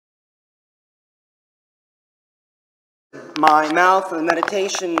my mouth and the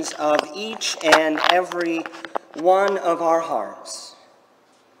meditations of each and every one of our hearts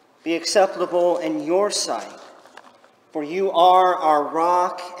be acceptable in your sight, for you are our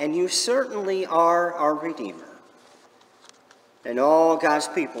rock, and you certainly are our Redeemer. And all God's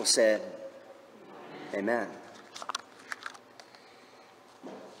people said, Amen.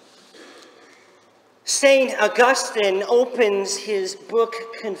 St. Augustine opens his book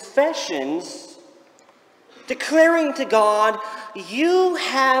Confessions declaring to God, "You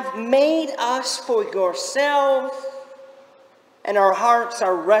have made us for yourself, and our hearts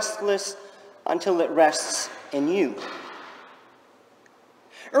are restless until it rests in you."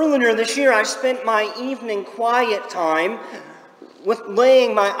 Earlier this year, I spent my evening quiet time with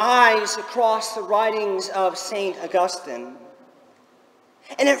laying my eyes across the writings of St. Augustine.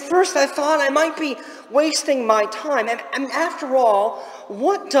 And at first I thought I might be wasting my time. And after all,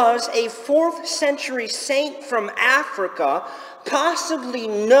 what does a 4th century saint from Africa possibly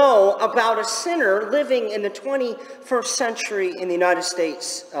know about a sinner living in the 21st century in the United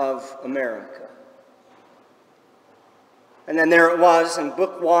States of America? And then there it was in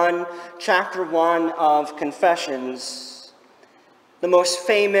Book 1, Chapter 1 of Confessions, the most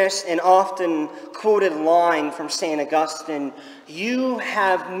famous and often quoted line from St. Augustine, "You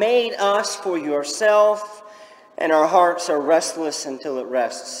have made us for yourself, and our hearts are restless until it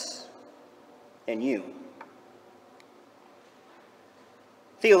rests in you."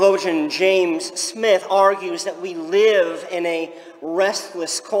 Theologian James Smith argues that we live in a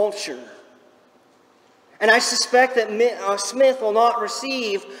restless culture. And I suspect that Smith will not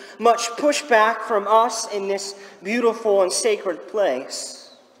receive much pushback from us in this beautiful and sacred place.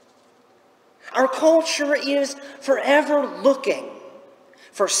 Our culture is forever looking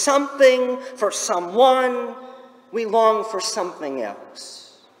for something, for someone. We long for something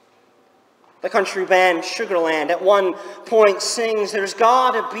else. The country band Sugarland at one point sings, "There's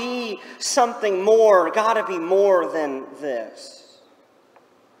got to be something more, got to be more than this."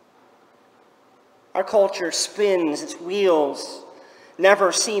 Our culture spins its wheels,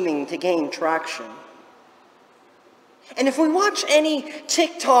 never seeming to gain traction. And if we watch any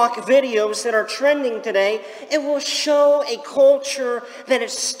TikTok videos that are trending today, it will show a culture that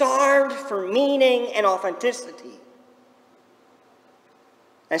is starved for meaning and authenticity.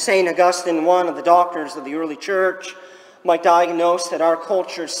 As St. Augustine, one of the doctors of the early church, might diagnose that our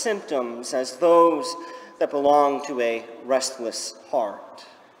culture's symptoms as those that belong to a restless heart.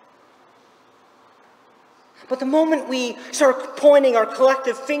 But the moment we start pointing our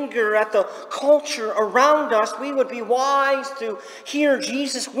collective finger at the culture around us, we would be wise to hear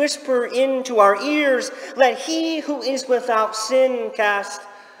Jesus whisper into our ears, "Let he who is without sin cast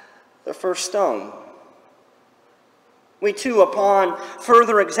the first stone." We too, upon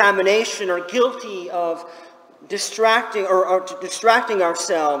further examination, are guilty of distracting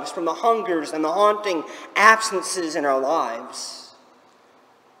ourselves from the hungers and the haunting absences in our lives.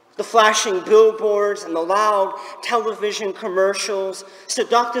 The flashing billboards and the loud television commercials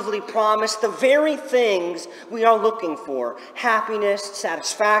seductively promise the very things we are looking for: happiness,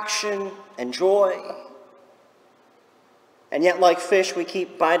 satisfaction, and joy. And yet, like fish, we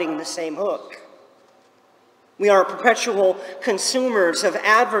keep biting the same hook. We are perpetual consumers of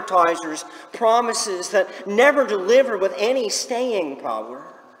advertisers' promises that never deliver with any staying power.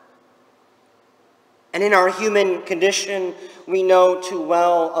 And in our human condition, we know too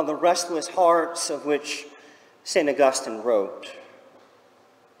well of the restless hearts of which St. Augustine wrote.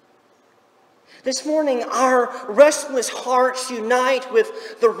 This morning, our restless hearts unite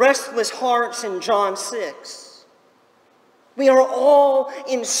with the restless hearts in John 6. We are all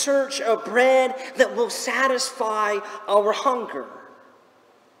in search of bread that will satisfy our hunger.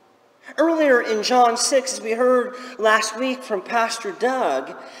 Earlier in John 6, as we heard last week from Pastor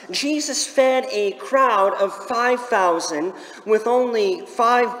Doug, Jesus fed a crowd of 5,000 with only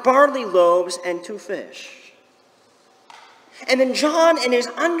 5 barley loaves and 2 fish. And then John, in his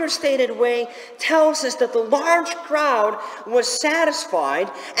understated way, tells us that the large crowd was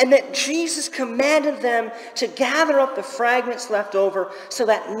satisfied and that Jesus commanded them to gather up the fragments left over so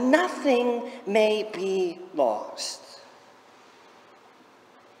that nothing may be lost.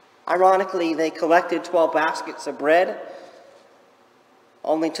 Ironically, they collected 12 baskets of bread,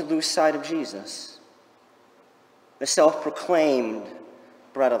 only to lose sight of Jesus, the self-proclaimed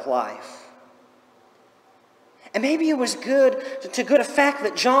bread of life. And maybe it was to good effect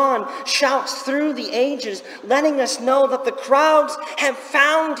that John shouts through the ages, letting us know that the crowds have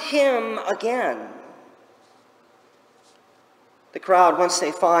found him again. The crowd, once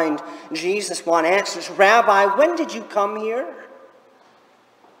they find Jesus, want answers. "Rabbi, when did you come here?"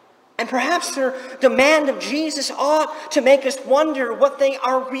 And perhaps their demand of Jesus ought to make us wonder what they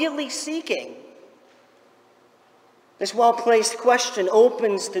are really seeking. This well-placed question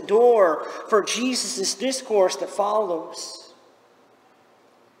opens the door for Jesus' discourse that follows.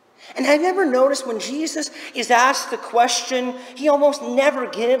 And have you ever noticed when Jesus is asked the question, he almost never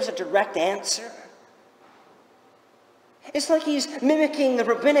gives a direct answer? It's like he's mimicking the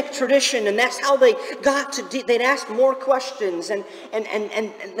rabbinic tradition, and that's how they got to, they'd ask more questions, and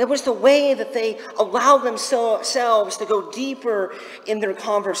it was the way that they allowed themselves to go deeper in their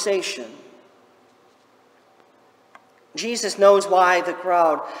conversation. Jesus knows why the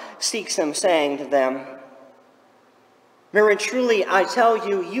crowd seeks him, saying to them, "Very truly, I tell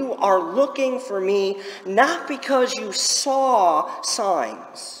you, you are looking for me not because you saw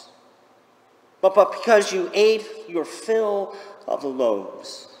signs, but because you ate your fill of the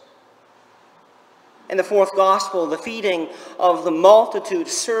loaves." In the fourth gospel, the feeding of the multitude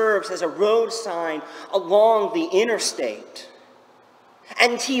serves as a road sign along the interstate.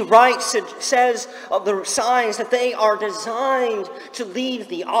 And he says of the signs that they are designed to lead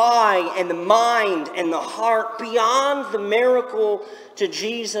the eye and the mind and the heart beyond the miracle to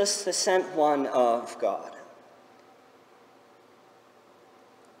Jesus, the sent one of God.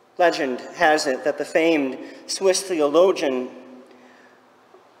 Legend has it that the famed Swiss theologian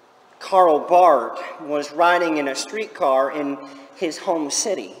Karl Barth was riding in a streetcar in his home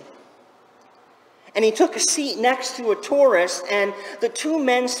city. And he took a seat next to a tourist, and the two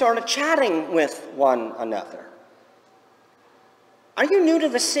men started chatting with one another. "Are you new to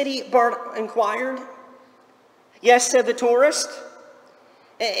the city?" Barth inquired. "Yes," said the tourist.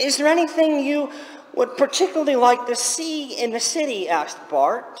 "Is there anything you would particularly like to see in the city?" asked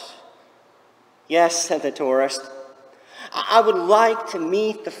Barth. "Yes," said the tourist. "I would like to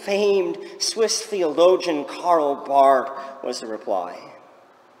meet the famed Swiss theologian Karl Barth," was the reply.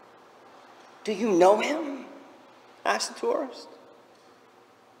 "Do you know him?" asked the tourist.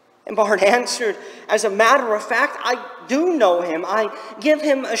 And Barth answered, "As a matter of fact, I do know him. I give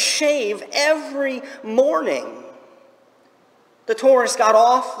him a shave every morning." The tourist got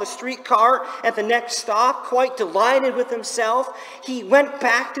off the streetcar at the next stop, quite delighted with himself. He went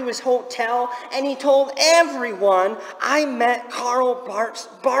back to his hotel and he told everyone, "I met Karl Barth's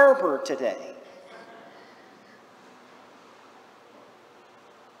barber today."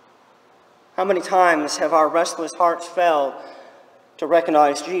 How many times have our restless hearts failed to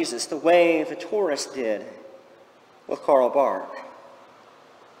recognize Jesus the way the tourist did with Karl Barth?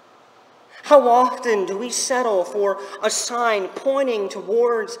 How often do we settle for a sign pointing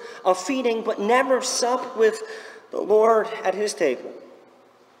towards a feeding but never sup with the Lord at his table?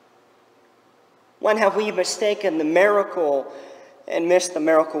 When have we mistaken the miracle and missed the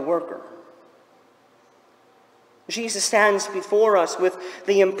miracle worker? Jesus stands before us with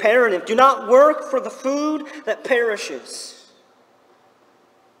the imperative, do not work for the food that perishes.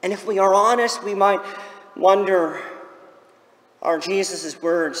 And if we are honest, we might wonder, are Jesus'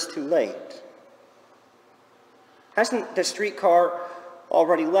 words too late? Hasn't the streetcar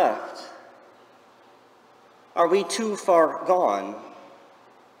already left? Are we too far gone?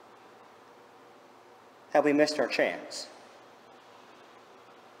 Have we missed our chance?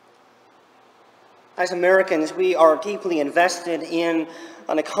 As Americans, we are deeply invested in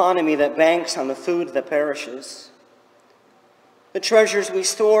an economy that banks on the food that perishes. The treasures we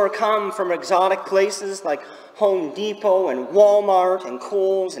store come from exotic places like Home Depot and Walmart and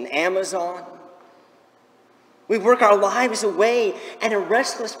Kohl's and Amazon. We work our lives away in a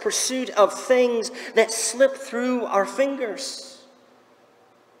restless pursuit of things that slip through our fingers.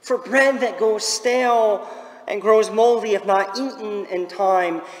 For bread that goes stale and grows moldy if not eaten in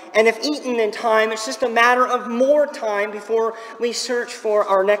time. And if eaten in time, it's just a matter of more time before we search for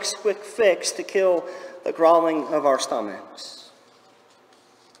our next quick fix to kill the growling of our stomachs.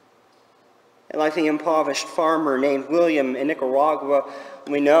 And like the impoverished farmer named William in Nicaragua,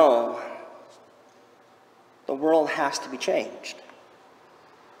 we know the world has to be changed.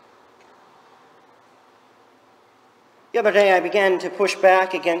 The other day I began to push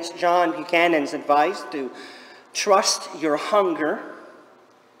back against John Buchanan's advice to trust your hunger.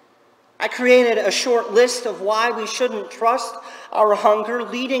 I created a short list of why we shouldn't trust our hunger.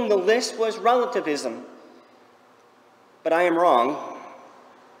 Leading the list was relativism. But I am wrong.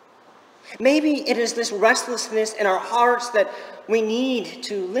 Maybe it is this restlessness in our hearts that we need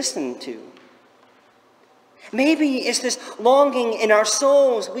to listen to. Maybe it's this longing in our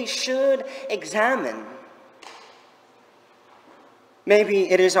souls we should examine. Maybe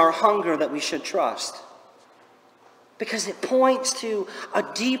it is our hunger that we should trust. because it points to a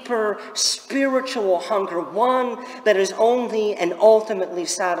deeper spiritual hunger, one that is only and ultimately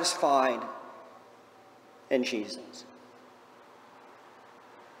satisfied in Jesus.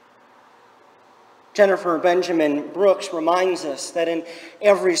 Jennifer Benjamin Brooks reminds us that in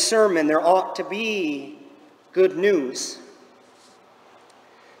every sermon there ought to be good news.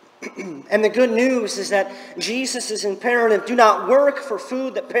 And the good news is that Jesus' imperative, do not work for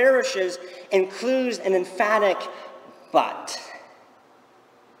food that perishes, includes an emphatic but.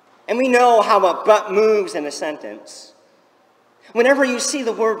 And we know how a but moves in a sentence. Whenever you see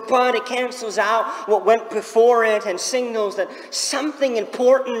the word but, it cancels out what went before it and signals that something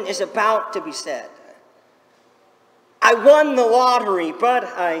important is about to be said. I won the lottery, but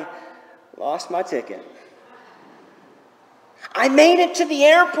I lost my ticket. I made it to the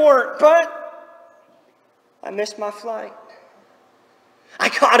airport, but I missed my flight. I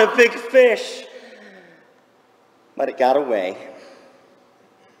caught a big fish, but it got away.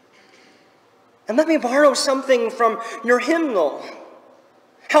 And let me borrow something from your hymnal.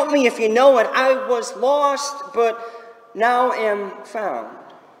 Help me if you know it. I was lost, but now am found.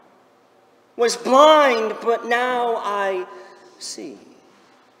 Was blind, but now I see.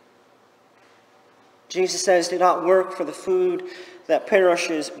 Jesus says, do not work for the food that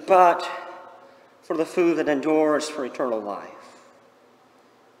perishes, but for the food that endures for eternal life.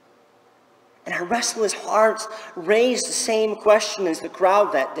 And our restless hearts raised the same question as the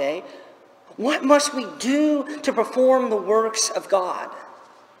crowd that day. What must we do to perform the works of God?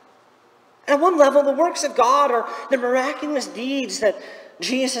 And at one level, the works of God are the miraculous deeds that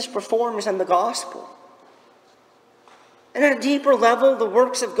Jesus performs in the gospel. And at a deeper level, the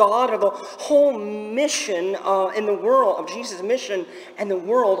works of God are the whole mission in the world, of Jesus' mission and the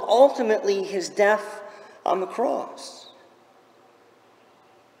world, ultimately his death on the cross.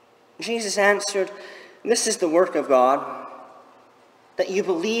 Jesus answered, this is the work of God, that you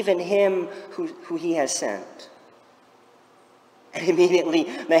believe in him who he has sent. And immediately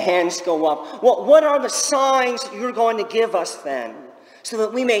the hands go up. Well, what are the signs you're going to give us then, so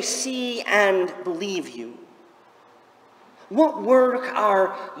that we may see and believe you? What work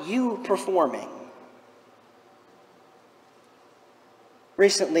are you performing?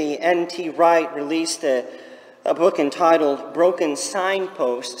 Recently, N.T. Wright released a book entitled Broken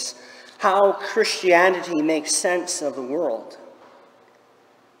Signposts, How Christianity Makes Sense of the World.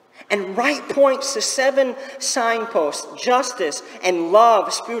 And Wright points to 7 signposts: justice and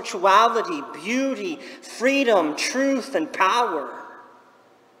love, spirituality, beauty, freedom, truth, and power.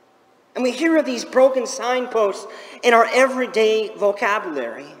 And we hear of these broken signposts in our everyday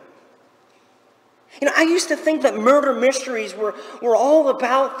vocabulary. You know, I used to think that murder mysteries were all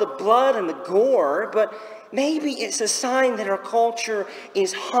about the blood and the gore, but maybe it's a sign that our culture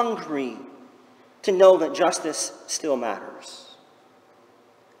is hungry to know that justice still matters.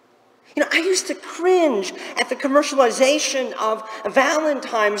 You know, I used to cringe at the commercialization of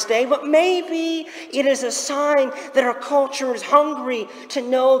Valentine's Day, but maybe it is a sign that our culture is hungry to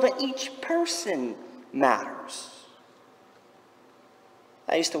know that each person matters.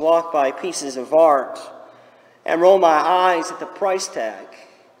 I used to walk by pieces of art and roll my eyes at the price tag.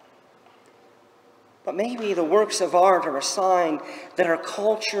 But maybe the works of art are a sign that our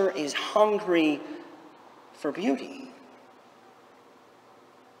culture is hungry for beauty.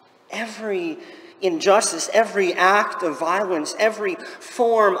 Every injustice, every act of violence, every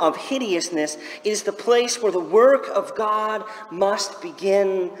form of hideousness is the place where the work of God must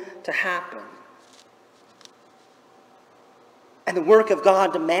begin to happen. And the work of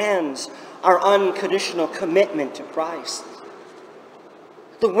God demands our unconditional commitment to Christ.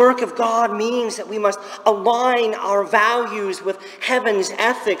 The work of God means that we must align our values with heaven's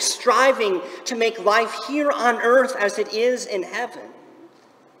ethics, striving to make life here on earth as it is in heaven.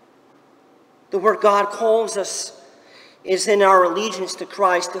 The work God calls us is in our allegiance to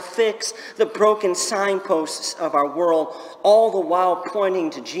Christ, to fix the broken signposts of our world, all the while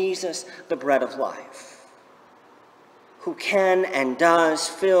pointing to Jesus, the bread of life, who can and does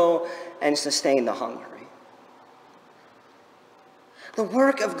fill and sustain the hungry. The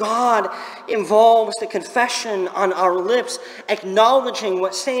work of God involves the confession on our lips, acknowledging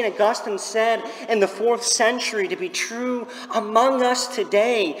what St. Augustine said in the 4th century to be true among us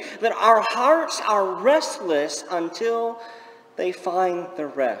today, that our hearts are restless until they find the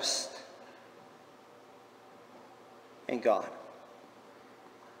rest in God.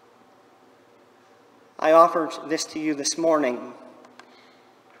 I offer this to you this morning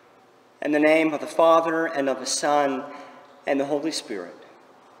in the name of the Father and of the Son and the Holy Spirit.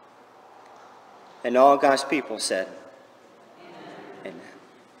 And all God's people said, Amen. Amen.